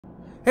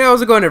Hey,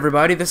 how's it going,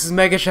 everybody? This is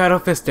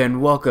MegaShadowFist,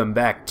 and welcome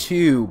back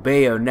to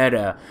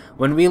Bayonetta.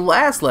 When we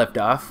last left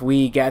off,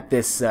 we got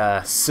this,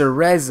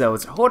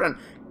 Cereza. Hold on.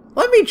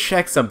 Let me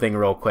check something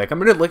real quick. I'm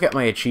gonna look at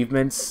my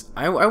achievements.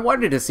 I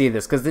wanted to see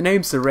this, because the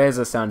name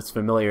Cereza sounds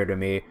familiar to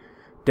me.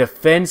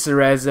 Defend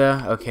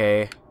Cereza.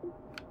 Okay.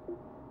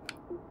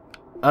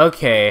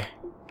 Okay.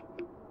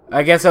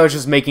 I guess I was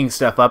just making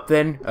stuff up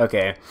then?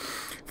 Okay.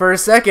 For a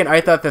second, I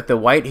thought that the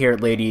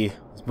white-haired lady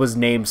was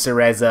named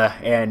Cereza,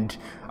 and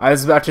I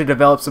was about to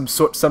develop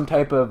some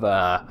type of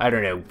I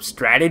don't know,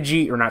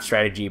 strategy, or not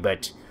strategy,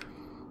 but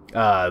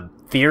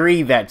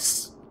theory that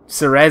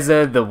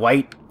Cereza, the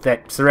white,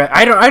 that Cereza,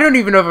 I don't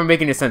even know if I'm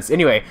making any sense.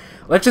 Anyway,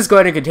 let's just go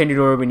ahead and continue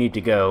to where we need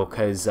to go,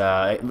 because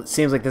it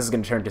seems like this is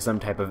going to turn to some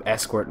type of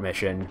escort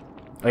mission.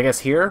 I guess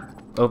here,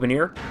 open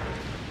here.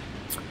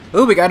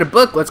 Ooh, we got a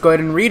book. Let's go ahead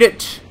and read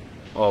it.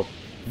 Oh,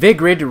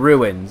 Vigrid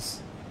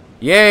Ruins.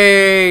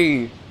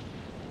 Yay!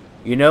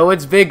 You know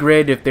it's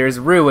Vigrid if there's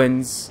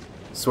ruins.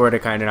 Sorta,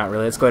 kinda, not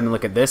really. Let's go ahead and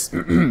look at this.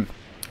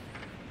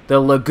 The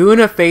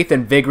Laguna Faith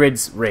and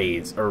Vigrid's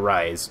Rise.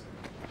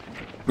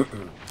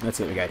 That's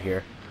what we got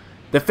here.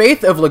 The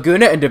faith of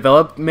Laguna and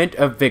development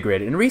of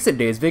Vigrid. In recent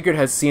days, Vigrid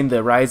has seen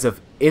the rise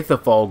of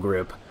Ithafal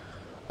Group.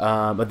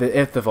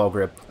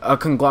 A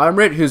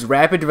conglomerate whose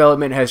rapid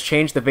development has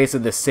changed the face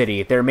of the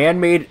city. Their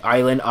man-made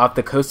island off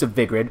the coast of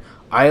Vigrid,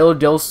 Isle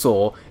del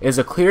Sol, is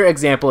a clear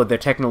example of their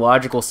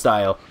technological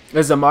style. It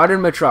is a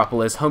modern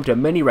metropolis, home to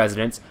many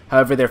residents.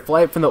 However, their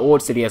flight from the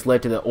old city has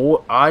led to the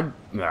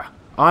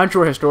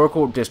onshore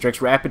historical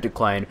district's rapid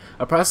decline,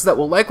 a process that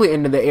will likely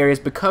end in the areas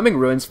becoming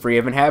ruins free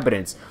of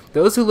inhabitants.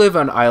 Those who live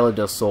on Isle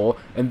del Sol,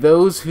 and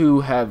those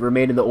who have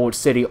remained in the old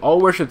city,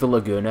 all worship the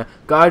Laguna,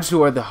 gods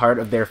who are the heart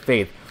of their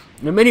faith.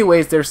 In many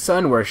ways, their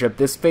sun worship,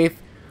 this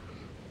faith...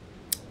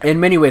 In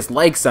many ways,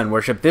 like sun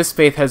worship, this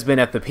faith has been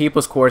at the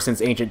people's core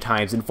since ancient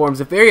times and forms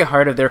the very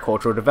heart of their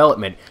cultural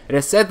development. It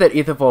is said that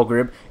Ithafal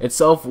Group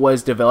itself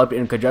was developed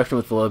in conjunction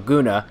with the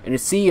Laguna, and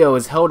its CEO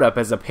is held up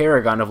as a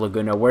paragon of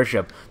Laguna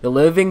worship, the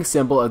living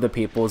symbol of the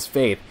people's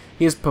faith.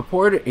 He is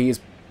purported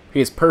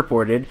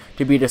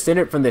to be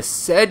descended from the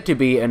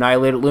said-to-be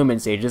annihilated Lumen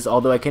sages,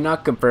 although I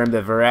cannot confirm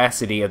the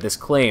veracity of this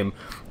claim.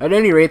 At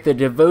any rate, the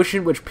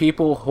devotion which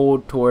people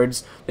hold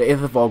towards the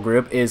Ithafal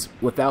Group is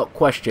without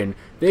question.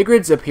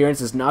 Vigrid's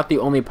appearance is not the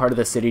only part of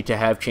the city to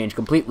have changed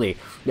completely.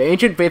 The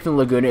ancient faith in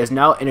Laguna is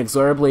now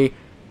inexorably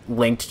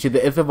linked to the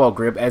Ithafal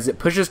Group as it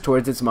pushes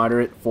towards its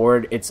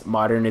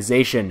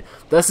modernization.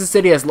 Thus, the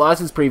city has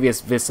lost its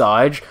previous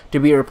visage to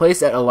be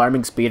replaced at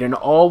alarming speed, and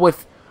all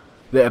with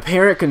the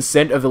apparent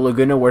consent of the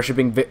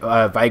Laguna-worshipping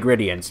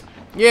Vigridians.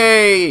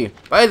 Yay!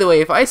 By the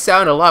way, if I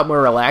sound a lot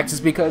more relaxed,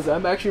 it's because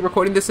I'm actually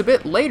recording this a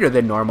bit later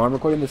than normal. I'm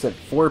recording this at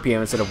 4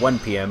 p.m. instead of 1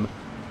 p.m.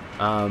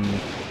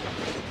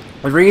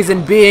 The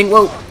reason being...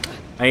 Whoa!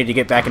 I need to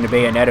get back into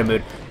Bayonetta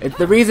mood.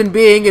 The reason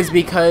being is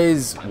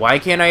because... Why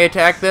can't I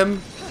attack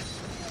them?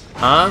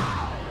 Huh?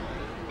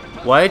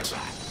 What?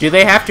 Do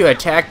they have to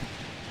attack...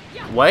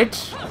 What?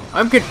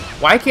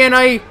 Why can't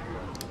I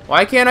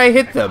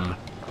hit them?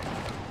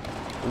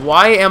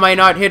 Why am I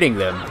not hitting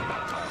them?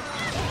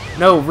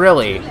 No,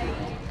 really.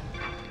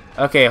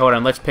 Okay, hold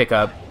on, let's pick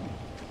up.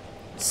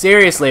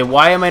 Seriously,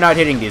 why am I not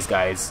hitting these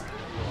guys?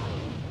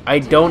 I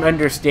don't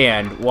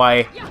understand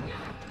why.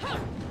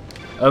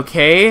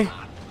 Okay.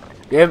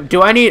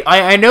 Do I need...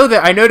 I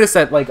noticed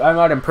that, like, I'm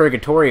not in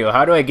Purgatorio.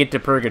 How do I get to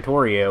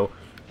Purgatorio?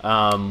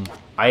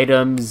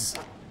 Items.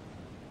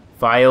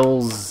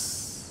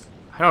 Files.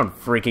 I don't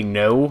freaking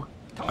know.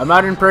 I'm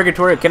not in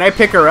Purgatorio. Can I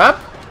pick her up?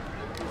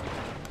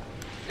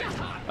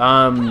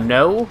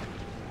 No?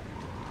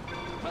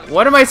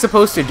 What am I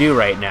supposed to do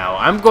right now?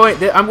 I'm going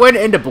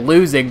to end up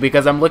losing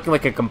because I'm looking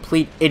like a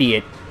complete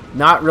idiot,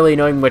 not really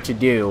knowing what to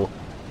do.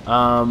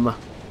 Let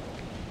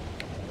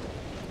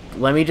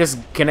me just...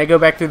 Can I go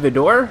back through the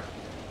door?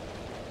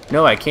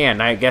 No, I can't.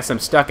 I guess I'm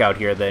stuck out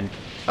here then.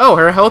 Oh,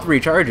 her health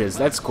recharges.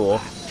 That's cool.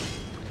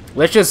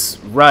 Let's just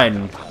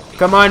run.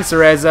 Come on,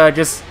 Cereza.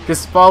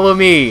 Just follow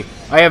me.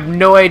 I have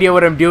no idea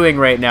what I'm doing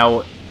right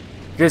now.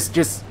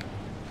 Just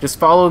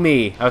follow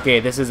me. Okay,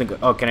 this isn't...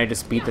 Oh, can I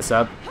just beat this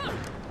up?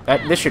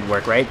 This should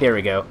work, right? There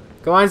we go.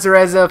 Come on,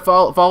 Cereza.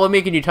 Follow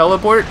me. Can you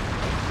teleport?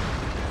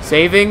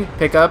 Saving.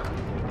 Pick up.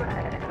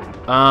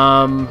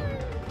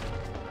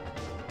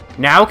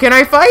 Now can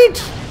I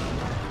fight?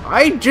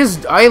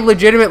 I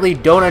legitimately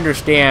don't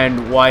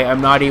understand why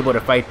I'm not able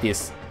to fight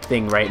this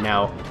thing right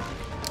now.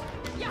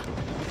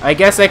 I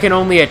guess I can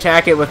only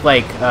attack it with,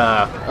 like,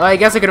 I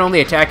guess I can only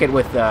attack it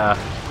with,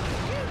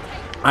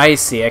 I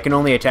see, I can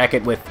only attack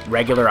it with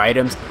regular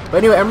items. But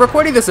anyway, I'm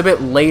recording this a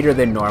bit later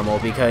than normal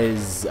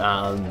because,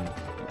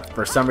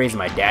 for some reason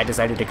my dad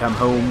decided to come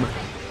home.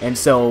 And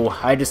so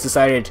I just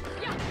decided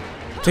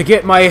to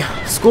get my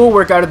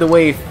schoolwork out of the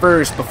way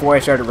first before I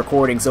started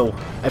recording. So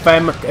if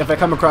I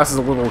come across as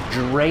a little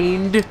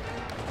drained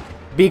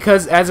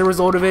because as a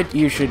result of it,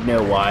 you should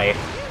know why.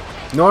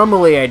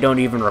 Normally I don't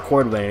even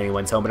record when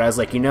anyone's home, but I was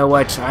like, you know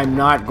what? I'm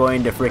not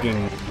going to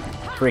freaking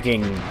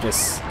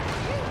just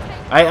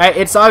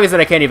It's obvious that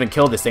I can't even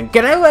kill this thing.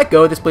 Can I let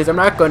go of this, please? I'm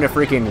not going to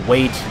freaking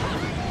wait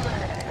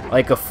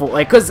like a full...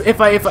 Like, because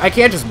if I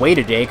can't just wait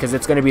a day, because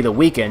it's going to be the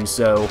weekend,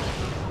 so...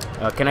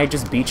 can I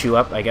just beat you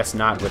up? I guess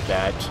not with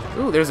that.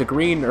 Ooh, there's a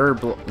green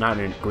herb... Not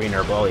a green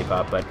herb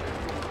lollipop, but...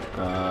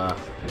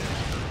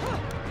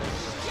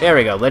 There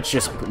we go. Let's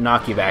just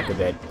knock you back a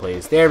bit,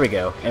 please. There we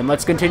go. And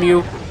let's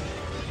continue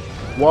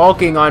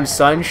walking on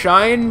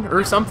sunshine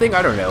or something?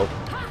 I don't know.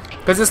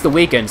 Because it's the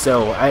weekend,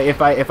 so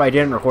if I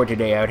didn't record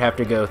today, I would have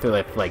to go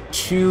through like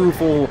 2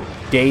 full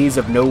days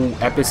of no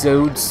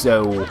episodes.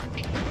 So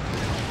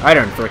I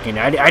don't freaking.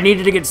 I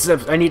needed to get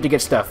stuff. I need to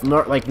get stuff.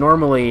 Like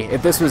normally,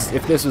 if this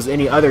was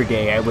any other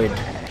day, I would.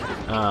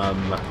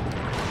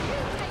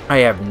 I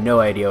have no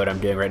idea what I'm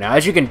doing right now,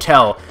 as you can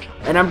tell,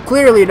 and I'm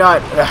clearly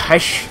not.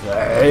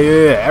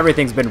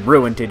 Everything's been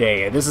ruined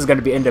today. This is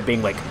going to end up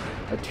being like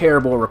a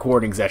terrible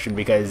recording session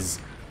because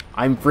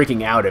I'm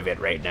freaking out of it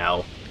right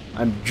now.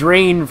 I'm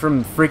drained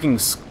from freaking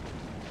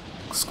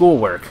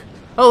schoolwork.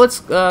 Oh, let's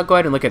go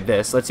ahead and look at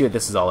this. Let's see what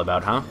this is all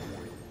about, huh?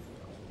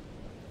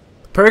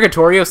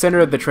 Purgatorio, Center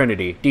of the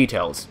Trinity.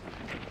 Details.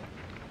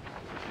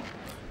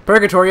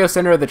 Purgatorio,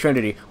 Center of the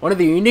Trinity. One of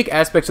the unique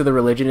aspects of the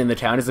religion in the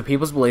town is the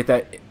people's belief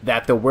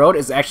that the world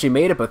is actually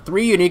made up of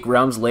 3 unique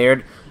realms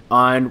layered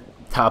on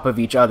top of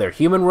each other: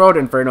 human world,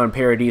 Inferno, and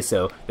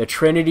Paradiso, the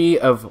trinity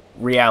of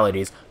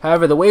realities.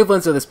 However, the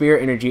wavelengths of the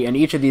spirit energy in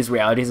each of these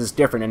realities is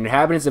different, and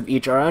inhabitants of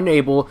each are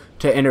unable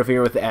to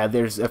interfere with the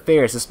other's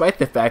affairs, despite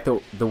the fact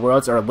that the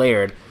worlds are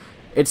layered.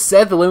 It's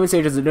said the Lumen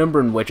Sages and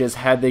Umbran Witches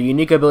had the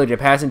unique ability to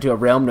pass into a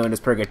realm known as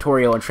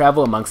Purgatorio and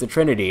travel amongst the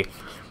Trinity.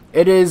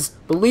 It is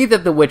believed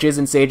that the witches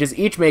and sages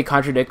each make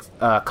contracts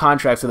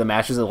with the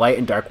masters of light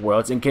and dark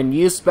worlds and can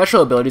use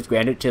special abilities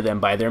granted to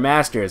them by their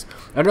masters.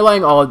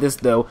 Underlying all of this,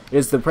 though,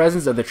 is the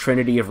presence of the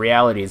Trinity of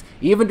Realities.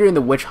 Even during the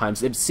witch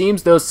hunts, it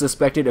seems those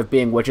suspected of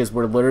being witches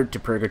were lured to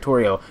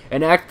Purgatorio,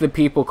 an act the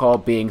people call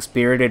being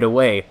spirited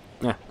away.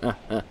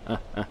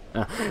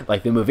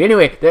 Like the movie.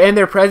 Anyway, and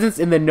their presence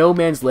in the no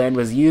man's land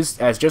was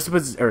used as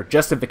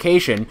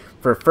justification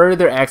for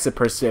further acts of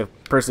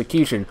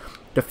persecution.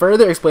 To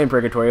further explain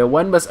Purgatorio,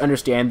 one must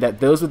understand that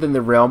those within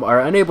the realm are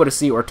unable to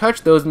see or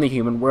touch those in the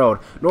human world,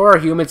 nor are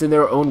humans in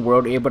their own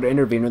world able to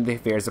intervene in the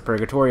affairs of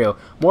Purgatorio.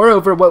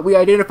 Moreover, what we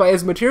identify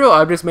as material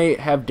objects may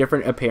have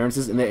different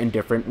appearances in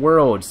different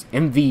worlds,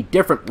 in the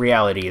different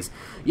realities.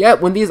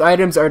 Yet, when these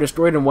items are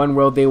destroyed in one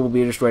world, they will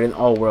be destroyed in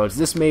all worlds.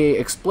 This may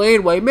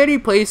explain why many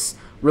place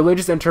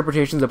religious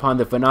interpretations upon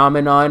the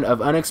phenomenon of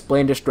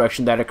unexplained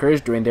destruction that occurs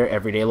during their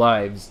everyday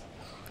lives.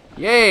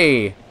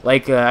 Yay!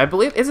 Like, I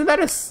believe, isn't that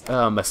a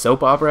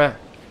soap opera?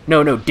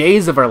 No,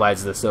 Days of Our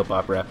Lives is a soap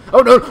opera.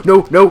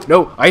 Oh,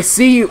 no, I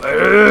see you!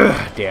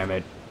 Ugh, damn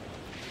it.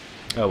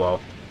 Oh, well.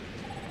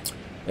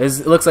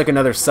 It looks like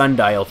another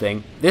sundial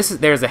thing.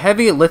 There's a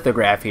heavy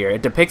lithograph here.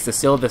 It depicts the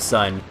seal of the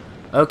sun.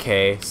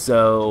 Okay,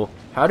 so,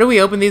 how do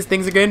we open these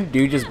things again? Do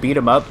you just beat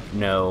them up?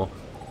 No.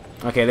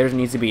 Okay, there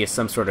needs to be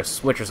some sort of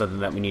switch or something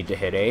that we need to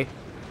hit, eh?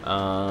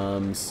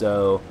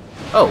 So...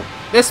 Oh,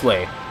 this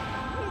way!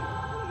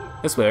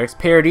 This way, it's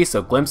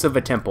Paradiso, Glimpse of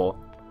a Temple.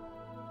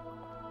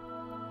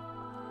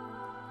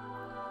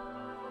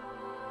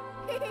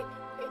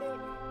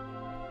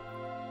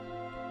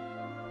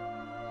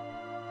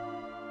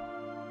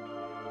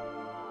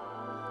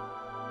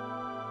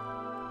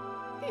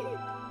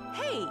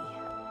 Hey!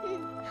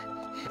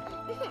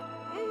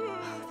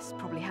 This is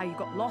probably how you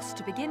got lost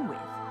to begin with.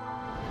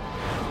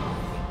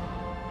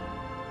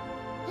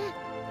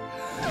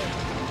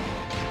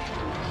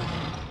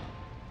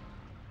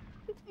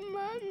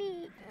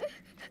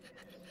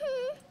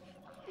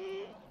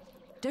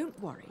 Don't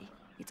worry,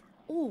 it's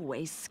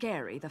always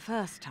scary the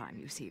first time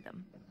you see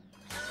them.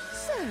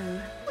 So,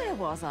 where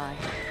was I?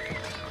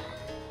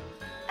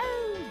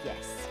 Oh,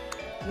 yes.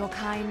 Your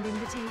kind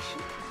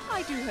invitation.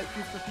 I do hope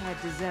you've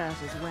prepared dessert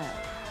as well.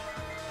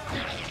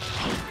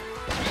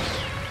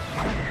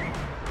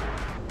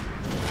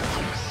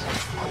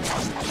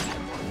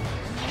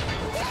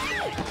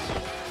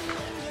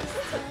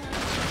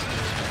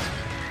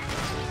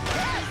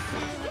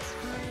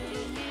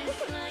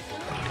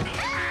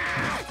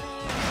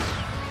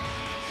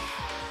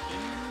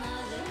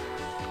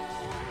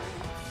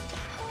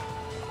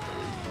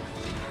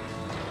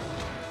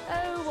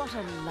 What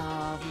a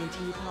lovely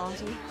tea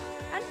party.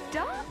 And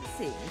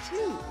dancing,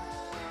 too.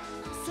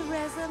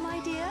 Cereza, my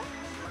dear,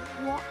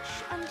 watch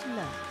and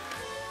learn.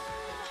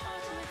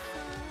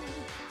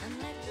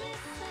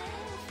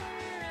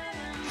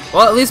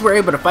 Well, at least we're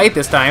able to fight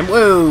this time.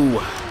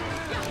 Whoa!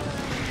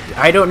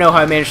 I don't know how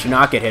I managed to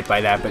not get hit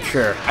by that, but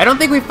sure. I don't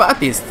think we fought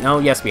these. No,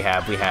 yes, we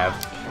have.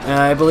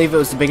 I believe it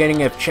was the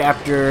beginning of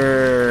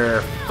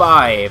Chapter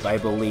 5, I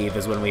believe,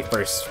 is when we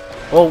first...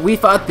 Well, we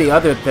fought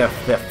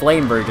the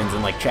flame versions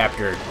in like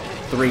Chapter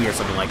 3 or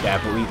something like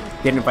that, but we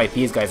didn't fight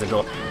these guys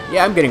until...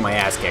 Yeah, I'm getting my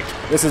ass kicked.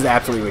 This is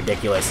absolutely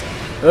ridiculous.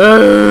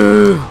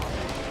 I'm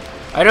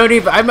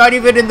not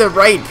even in the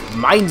right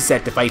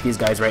mindset to fight these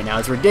guys right now.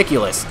 It's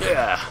ridiculous.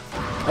 Ugh.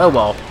 Oh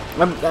well.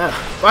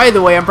 By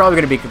the way, I'm probably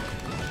gonna be...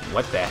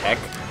 What the heck?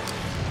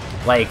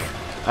 Like,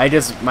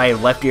 my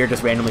left ear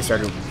just randomly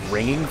started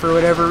ringing for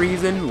whatever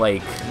reason.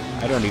 Like,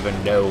 I don't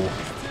even know.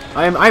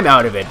 I'm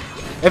out of it.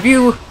 If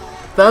you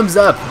thumbs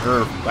up,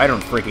 or I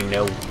don't freaking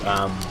know,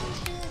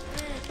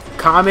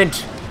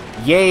 comment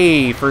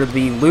yay for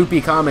the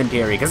loopy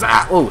commentary, because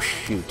oh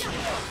shoot.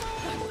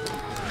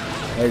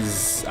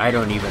 As I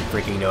don't even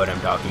freaking know what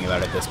I'm talking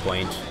about at this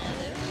point.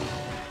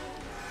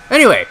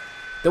 Anyway,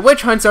 the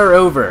witch hunts are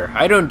over.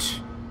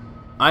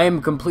 I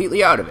am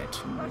completely out of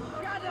it.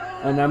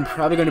 And I'm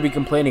probably going to be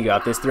complaining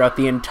about this throughout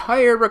the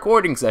entire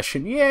recording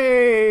session.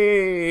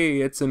 Yay!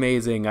 It's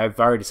amazing. I've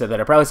already said that.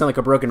 I probably sound like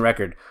a broken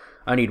record.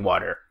 I need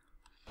water.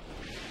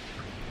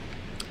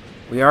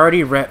 We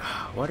already read...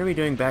 What are we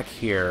doing back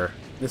here?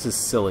 This is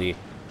silly.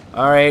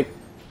 Alright,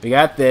 we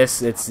got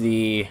this. It's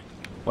the...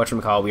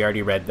 whatchamacallit, we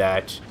already read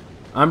that.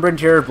 Umbra and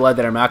Tear of Blood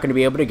that I'm not going to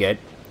be able to get.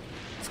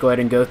 Let's go ahead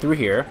and go through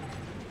here.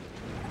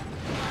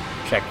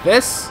 Check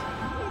this.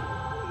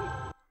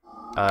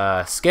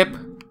 Skip.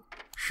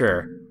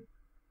 Sure.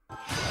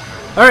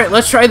 Alright,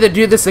 let's try to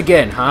do this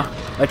again, huh?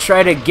 Let's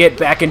try to get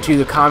back into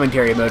the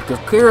commentary mode, because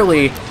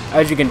clearly,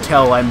 as you can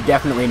tell, I'm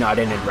definitely not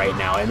in it right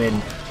now. I'm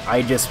in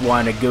I just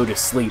want to go to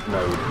sleep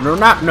mode. No,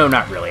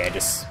 not really. I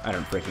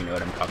don't freaking know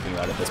what I'm talking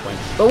about at this point.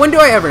 But when do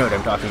I ever know what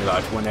I'm talking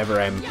about?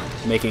 Whenever I'm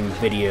making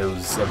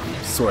videos of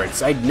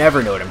sorts. I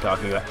never know what I'm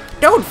talking about.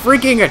 Don't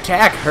freaking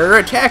attack her!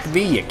 Attack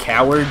me, you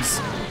cowards!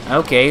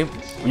 Okay.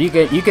 You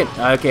can,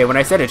 okay, when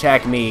I said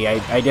attack me,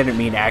 I didn't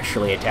mean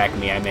actually attack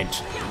me. I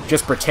meant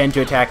just pretend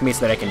to attack me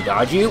so that I can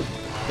dodge you.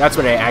 That's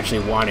what I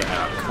actually wanted.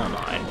 Oh, come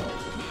on.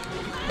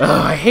 Ugh,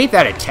 I hate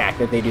that attack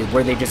that they do,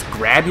 where they just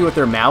grab you with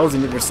their mouths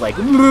and you're just like... I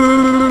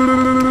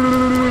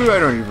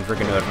don't even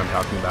freaking know what I'm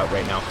talking about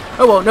right now.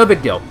 Oh well, no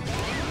big deal.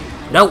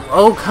 No,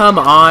 oh come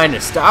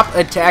on. Stop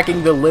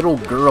attacking the little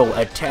girl.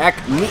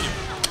 Attack me.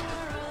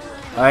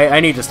 I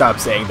need to stop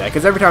saying that,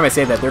 because every time I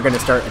say that, they're going to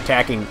start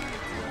attacking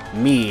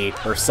me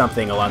or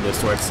something along those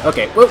sorts.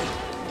 Okay, whoop.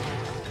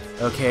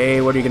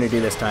 Okay, what are you going to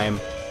do this time?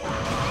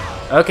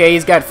 Okay,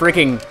 he's got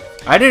freaking...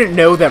 I didn't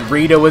know that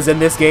Rita was in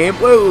this game.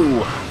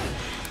 Whoa!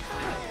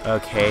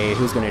 Okay,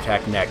 who's going to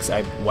attack next?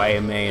 Why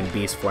am I in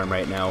beast form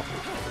right now?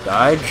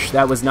 Dodge?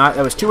 That was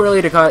too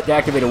early to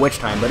activate a witch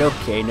time, but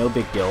okay, no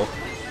big deal.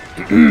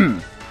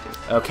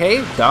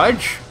 Okay,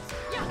 dodge.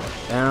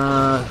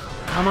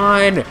 Come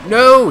on.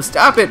 No,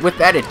 stop it with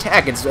that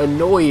attack. It's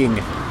annoying.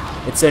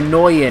 It's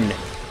annoying.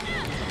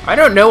 I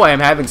don't know why I'm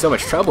having so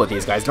much trouble with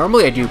these guys.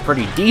 Normally I do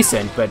pretty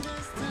decent, but...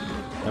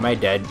 Am I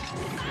dead?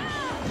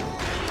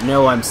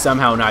 No, I'm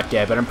somehow not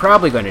dead, but I'm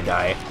probably going to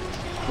die.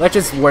 Let's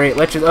just worry.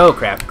 Let's just... Oh,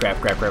 crap. Yeah,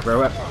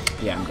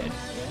 I'm dead.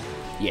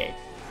 Yay.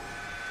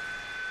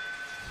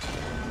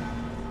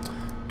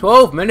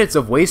 12 minutes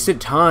of wasted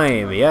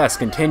time. Yes,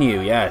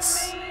 continue.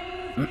 Yes.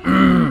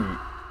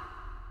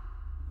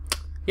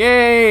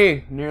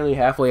 Yay! Nearly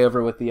halfway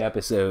over with the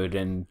episode,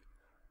 and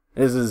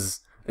this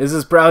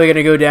is probably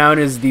gonna go down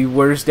as the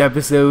worst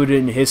episode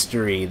in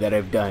history that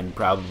I've done.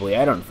 Probably.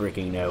 I don't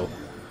freaking know.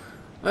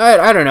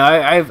 I don't know.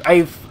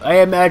 I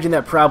imagine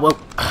that probably.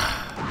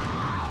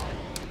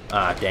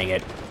 Ah, dang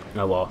it.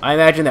 Oh well. I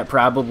imagine that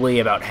probably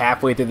about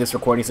halfway through this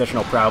recording session,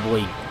 I'll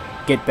probably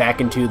get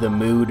back into the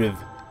mood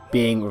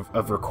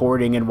of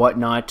recording and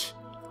whatnot.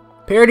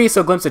 Parody,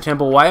 so glimpse of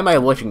temple. Why am I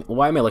looking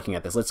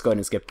at this? Let's go ahead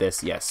and skip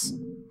this. Yes,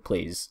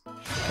 please.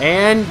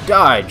 And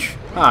dodge.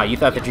 Ah, you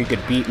thought that you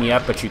could beat me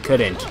up, but you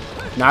couldn't.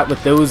 Not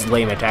with those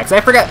lame attacks. I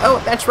forgot.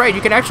 Oh, that's right.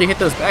 You can actually hit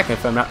those back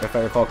if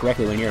I recall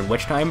correctly when you're in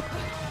witch time.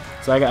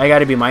 So I got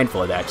to be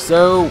mindful of that.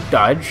 So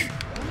dodge.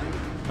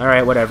 All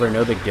right, whatever.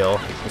 No big deal.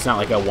 It's not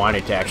like I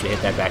wanted to actually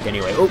hit that back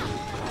anyway. Oh,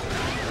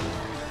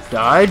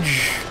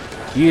 dodge.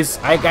 Use.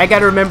 I got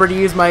to remember to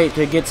use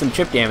to get some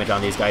chip damage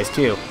on these guys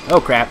too.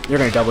 Oh crap! They're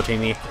gonna double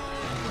team me.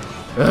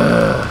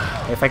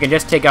 Ugh. If I can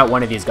just take out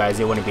one of these guys,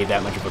 it wouldn't be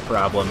that much of a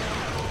problem.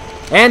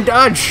 And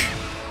dodge!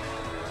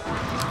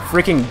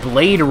 Freaking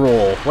blade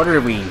roll. What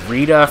are we,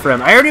 Rita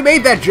from... I already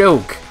made that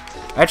joke!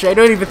 Actually, I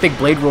don't even think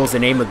blade roll is the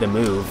name of the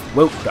move.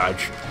 Whoa,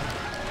 dodge.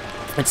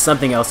 It's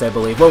something else, I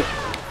believe. Whoa,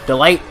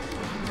 delight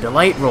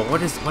roll.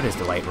 What is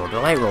delight roll?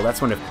 Delight roll,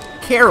 that's one of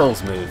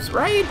Carol's moves,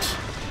 right?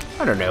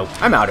 I don't know.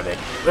 I'm out of it.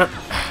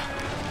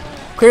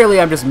 Clearly,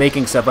 I'm just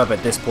making stuff up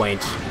at this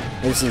point.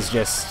 This is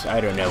just, I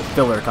don't know,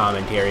 filler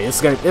commentary.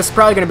 This is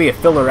probably going to be a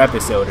filler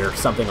episode or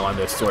something along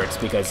those sorts,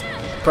 because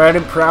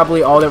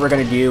probably all that we're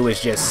going to do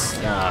is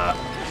just, I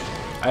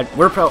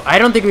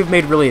don't think we've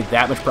made really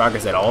that much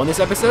progress at all in this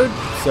episode,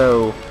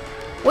 so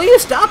will you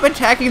stop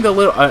attacking the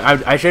little...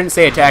 I shouldn't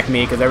say attack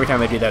me, because every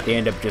time I do that, they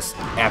end up just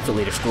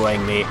absolutely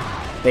destroying me.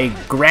 They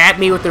grab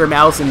me with their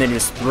mouths and then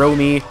just throw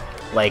me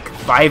like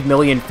 5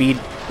 million feet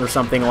or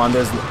something along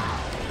those...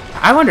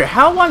 I wonder,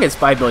 how long is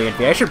 5 million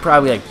feet? I should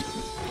probably, like...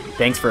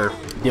 Thanks for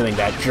doing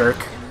that,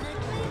 jerk.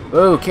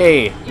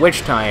 Okay,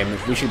 witch time.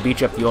 We should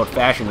beach up the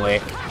old-fashioned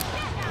way.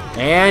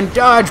 And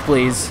dodge,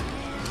 please.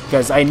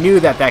 Because I knew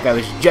that guy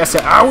was just...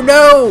 Oh,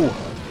 no!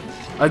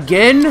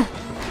 Again?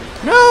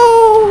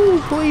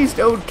 No! Please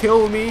don't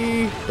kill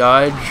me.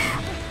 Dodge.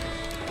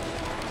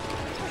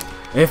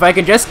 If I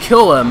can just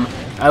kill him,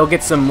 I will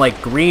get some,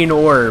 like, green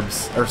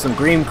orbs, or some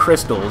green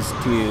crystals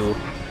to,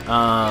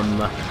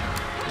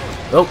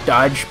 oh,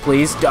 dodge,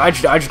 please.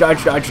 Dodge, dodge,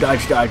 dodge, dodge,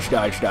 dodge, dodge,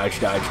 dodge, dodge,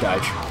 dodge,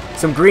 dodge.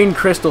 Some green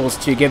crystals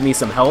to give me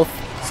some health,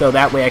 so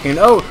that way I can,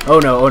 oh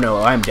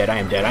no, I'm dead, I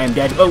am dead, I am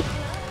dead, oh.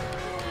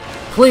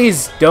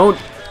 Please, don't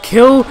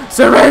kill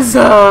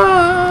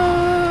Cereza!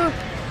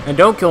 And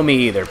don't kill me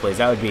either, please.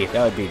 That would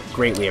be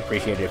greatly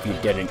appreciated if you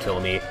didn't kill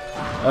me.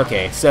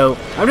 Okay, so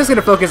I'm just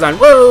gonna focus on,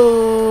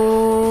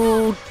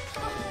 whoa!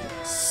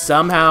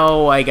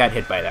 Somehow I got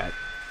hit by that.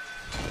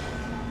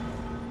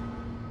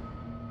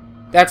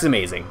 That's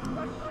amazing.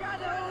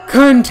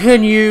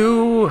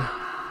 Continue!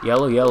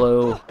 Yellow,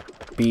 yellow,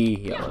 B,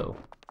 yellow.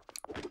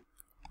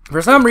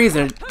 For some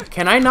reason,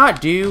 can I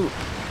not do...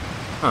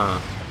 Huh.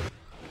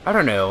 I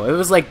don't know. It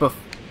was like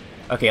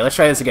okay, let's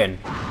try this again.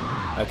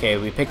 Okay,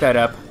 we picked that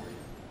up.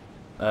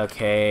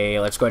 Okay,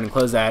 let's go ahead and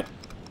close that.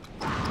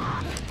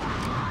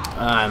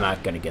 I'm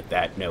not gonna get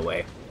that. No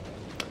way.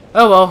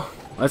 Oh well.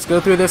 Let's go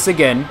through this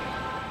again.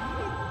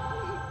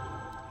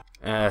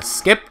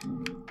 Skip.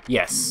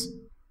 Yes.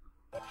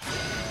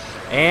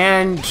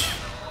 And...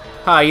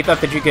 you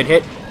thought that you could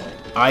hit?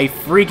 I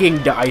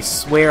freaking I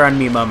swear on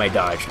me, Mom, I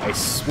dodged. I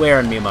swear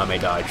on me, Mom, I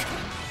dodged.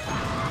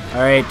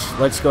 Alright,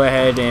 let's go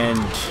ahead and...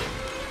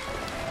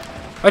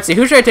 Let's see,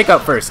 who should I take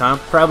out first, huh?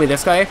 Probably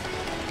this guy?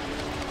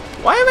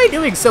 Why am I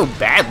doing so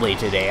badly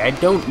today? I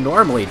don't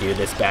normally do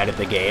this bad at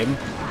the game.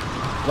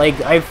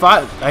 Like, I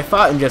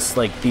fought in just,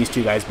 like, these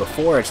two guys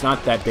before. It's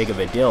not that big of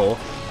a deal.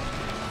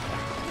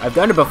 I've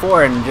done it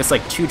before in just,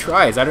 like, 2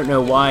 tries. I don't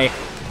know why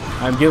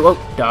I'm doing...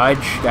 Oh,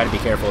 dodge. Gotta be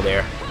careful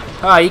there.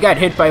 You got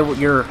hit by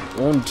your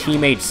own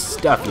teammate's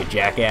stuff, you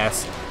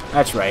jackass.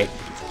 That's right.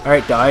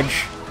 Alright,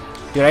 dodge.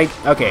 Did I...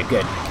 Okay,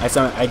 good.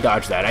 I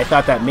dodged that. I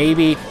thought that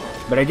maybe...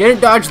 But I didn't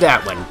dodge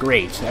that one.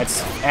 Great.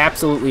 That's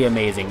absolutely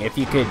amazing. If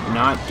you could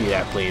not do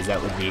that, please,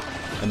 that would be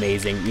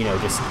amazing. You know,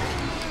 just...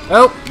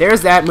 Oh,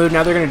 there's that move.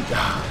 Now they're gonna...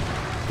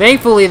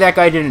 Thankfully, that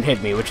guy didn't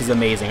hit me, which is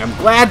amazing. I'm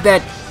glad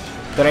that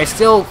I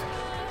still...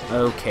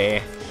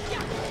 Okay.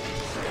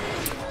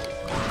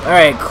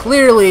 Alright,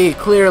 clearly,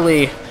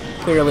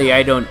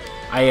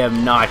 I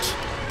am not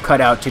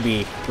cut out to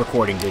be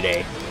recording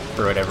today,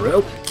 or whatever.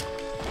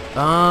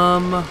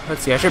 Oh.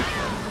 Let's see, I should...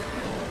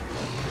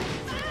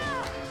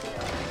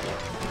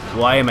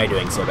 Why am I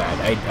doing so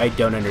bad? I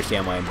don't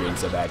understand why I'm doing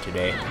so bad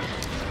today.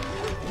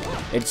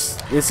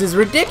 This is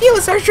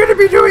ridiculous! I shouldn't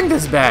be doing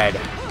this bad!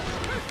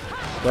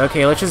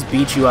 Okay, let's just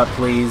beat you up,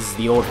 please,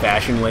 the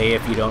old-fashioned way,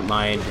 if you don't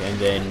mind, and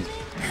then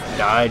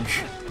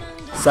dodge.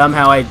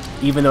 Somehow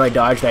even though I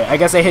dodged, I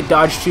guess I hit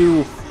dodge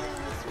too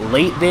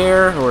late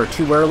there, or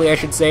too early, I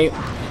should say.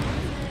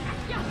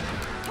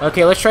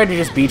 Okay, let's try to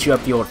just beat you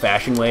up the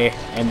old-fashioned way,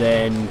 and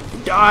then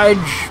dodge,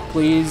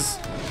 please.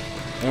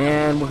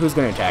 And who's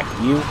gonna attack?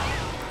 You?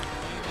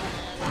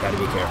 Gotta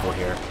be careful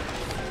here.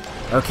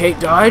 Okay,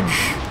 dodge,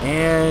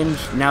 and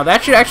now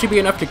that should actually be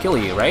enough to kill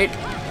you, right?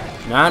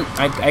 Not,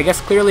 I guess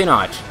clearly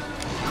not.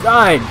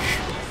 Dodge!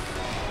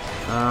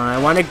 I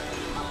want to...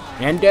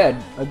 And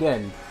dead,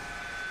 again.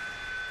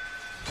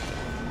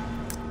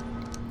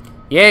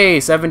 Yay,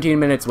 17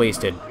 minutes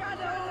wasted.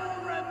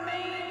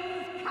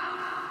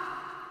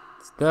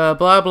 The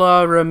blah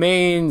blah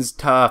remains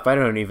tough. I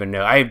don't even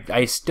know.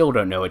 I still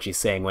don't know what she's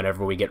saying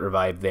whenever we get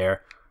revived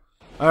there.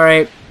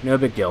 Alright, no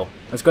big deal.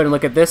 Let's go ahead and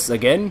look at this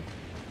again.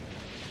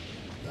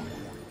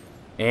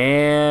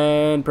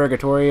 And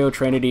Purgatorio,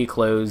 Trinity,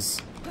 close.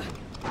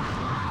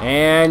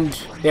 And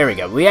there we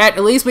go.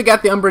 At least we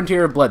got the Umbran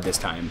Tear of Blood this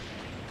time.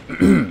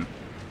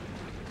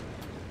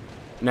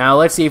 Now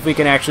let's see if we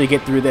can actually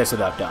get through this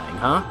without dying,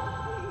 huh?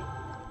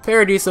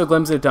 Paradiso,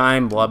 Glimpse of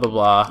Time, blah blah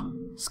blah.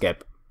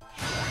 Skip.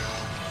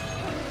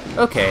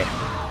 Okay.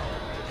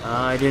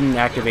 I didn't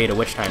activate a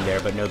Witch Time there,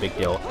 but no big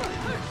deal.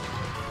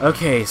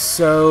 Okay,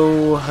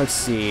 so let's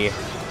see.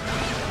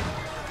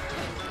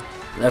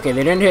 Okay,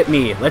 they didn't hit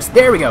me.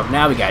 There we go.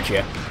 Now we got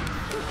you.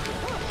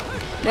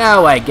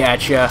 Now I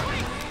gotcha.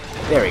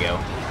 There we go.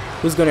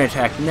 Who's gonna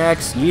attack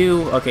next?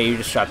 You. Okay, you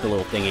just shot the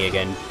little thingy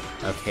again.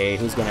 Okay,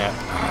 who's gonna...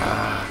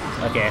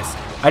 okay,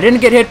 I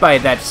didn't get hit by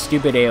that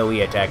stupid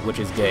AoE attack, which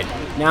is good.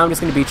 Now I'm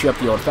just gonna beat you up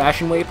the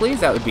old-fashioned way,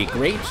 please. That would be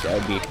great. That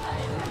would be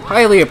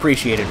highly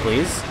appreciated,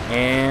 please.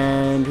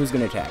 And who's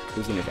gonna attack?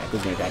 Who's gonna attack?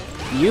 Who's gonna attack?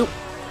 You.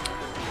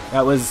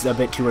 That was a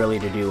bit too early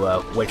to do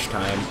Witch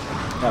Time.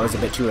 That was a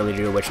bit too early to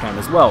do Witch Time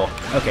as well.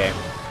 Okay.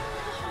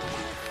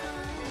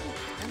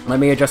 Let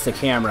me adjust the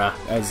camera,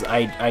 as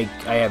I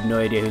have no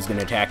idea who's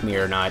gonna attack me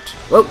or not.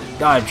 Whoa,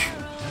 dodge.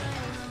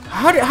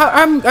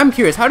 I'm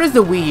curious. How does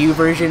the Wii U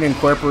version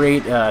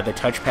incorporate the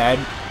touchpad?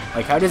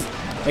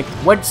 Like,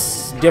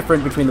 what's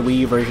different between the Wii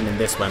U version and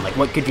this one? Like,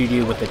 what could you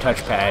do with the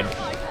touchpad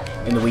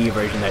in the Wii U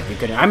version that you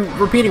couldn't? I'm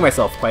repeating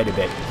myself quite a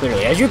bit,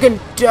 clearly. As you can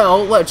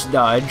tell, let's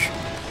dodge.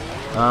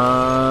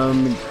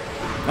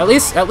 At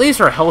least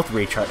her health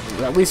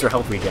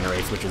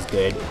regenerates, which is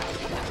good.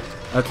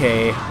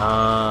 Okay,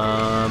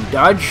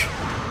 dodge.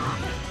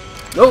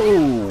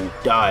 Oh,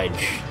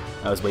 dodge.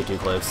 That was way too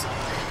close.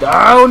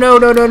 Oh, no.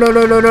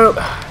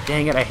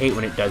 Dang it, I hate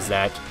when it does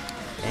that.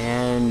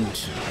 And And,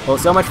 well,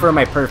 so much for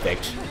my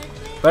perfect.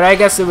 But I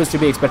guess it was to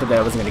be expected that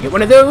I wasn't going to get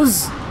one of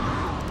those.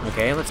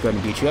 Okay, let's go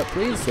ahead and beat you up,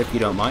 please, if you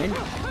don't mind.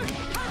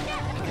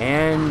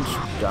 And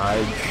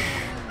dodge.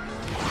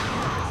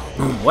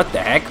 What the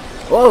heck?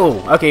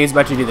 Whoa! Okay, he's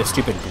about to do the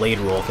stupid blade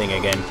roll thing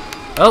again.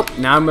 Oh,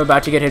 now I'm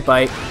about to get hit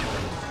by...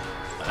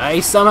 I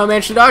somehow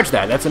managed to dodge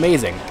that. That's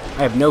amazing.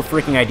 I have no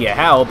freaking idea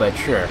how, but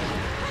sure.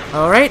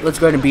 Alright, let's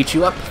go ahead and beat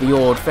you up the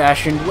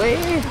old-fashioned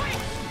way.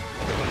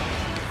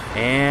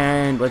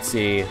 And let's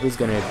see, who's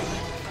gonna...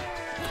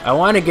 I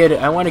want to get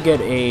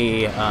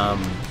a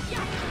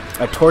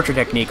torture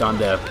technique on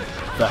the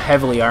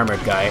heavily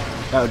armored guy.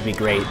 That would be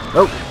great.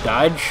 Oh,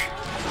 dodge.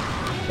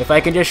 If I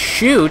can just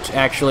shoot,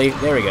 actually,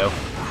 there we go.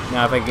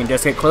 Now if I can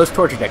just get close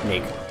torture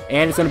technique.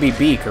 And it's gonna be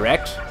B,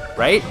 correct?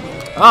 Right?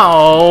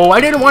 Oh,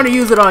 I didn't want to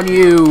use it on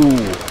you!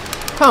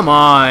 Come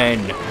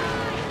on!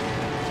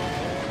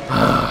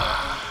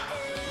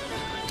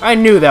 I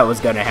knew that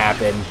was gonna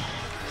happen.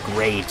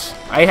 Great.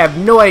 I have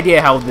no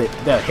idea how the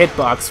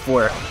hitbox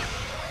for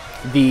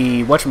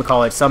the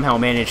whatchamacallit somehow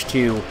managed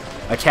to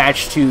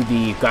attach to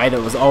the guy that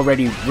was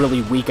already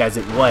really weak as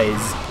it was.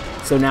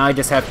 So now I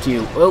just have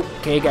to...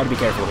 Okay, gotta be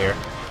careful here.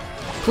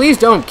 Please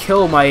don't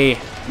kill my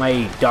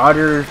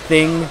daughter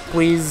thing,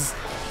 please.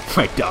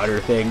 My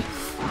daughter thing.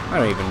 I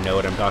don't even know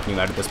what I'm talking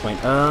about at this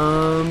point.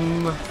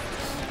 I'm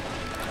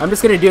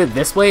just gonna do it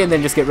this way and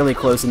then just get really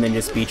close and then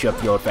just beat you up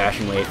the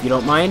old-fashioned way, if you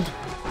don't mind.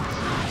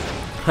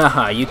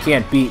 Haha, you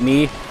can't beat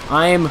me.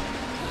 I'm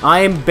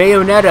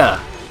Bayonetta,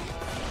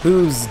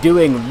 who's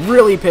doing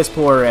really piss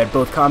poor at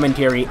both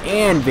commentary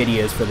and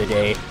videos for the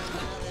day.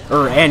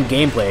 And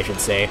gameplay, I should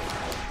say.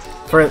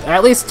 For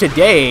at least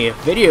today,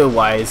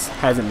 video-wise,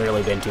 hasn't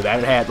really been too bad.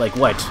 It had, like,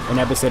 what, an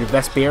episode of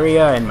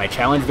Vesperia and my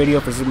challenge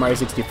video for Super Mario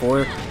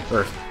 64?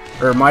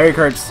 Or Mario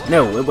Kart's...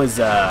 No, it was,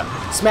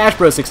 Smash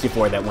Bros.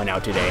 64 that went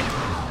out today.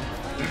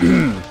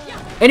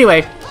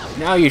 Anyway,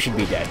 now you should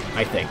be dead,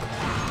 I think.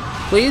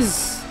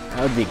 Please?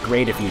 That would be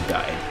great if you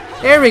died.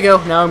 There we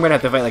go. Now I'm gonna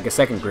have to fight like a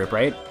second group,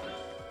 right?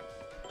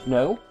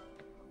 No?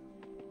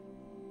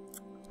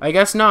 I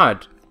guess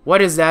not.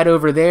 What is that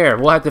over there?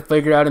 We'll have to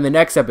figure out in the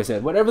next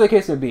episode. Whatever the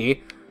case may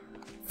be.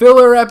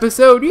 Filler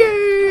episode!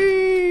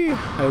 Yay! I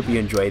hope you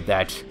enjoyed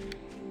that.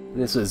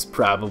 This was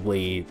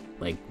probably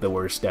like the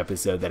worst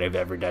episode that I've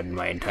ever done in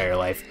my entire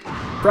life.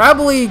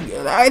 Probably,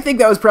 I think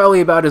that was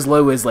probably about as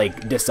low as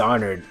like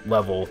Dishonored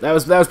level. That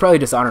was probably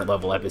Dishonored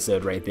level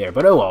episode right there.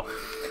 But oh well.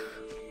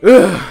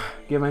 Ugh.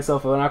 Give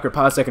myself an awkward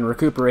pause so I can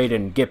recuperate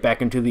and get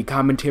back into the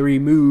commentary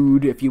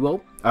mood, if you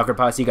will. Awkward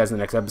pause, see you guys in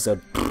the next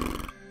episode.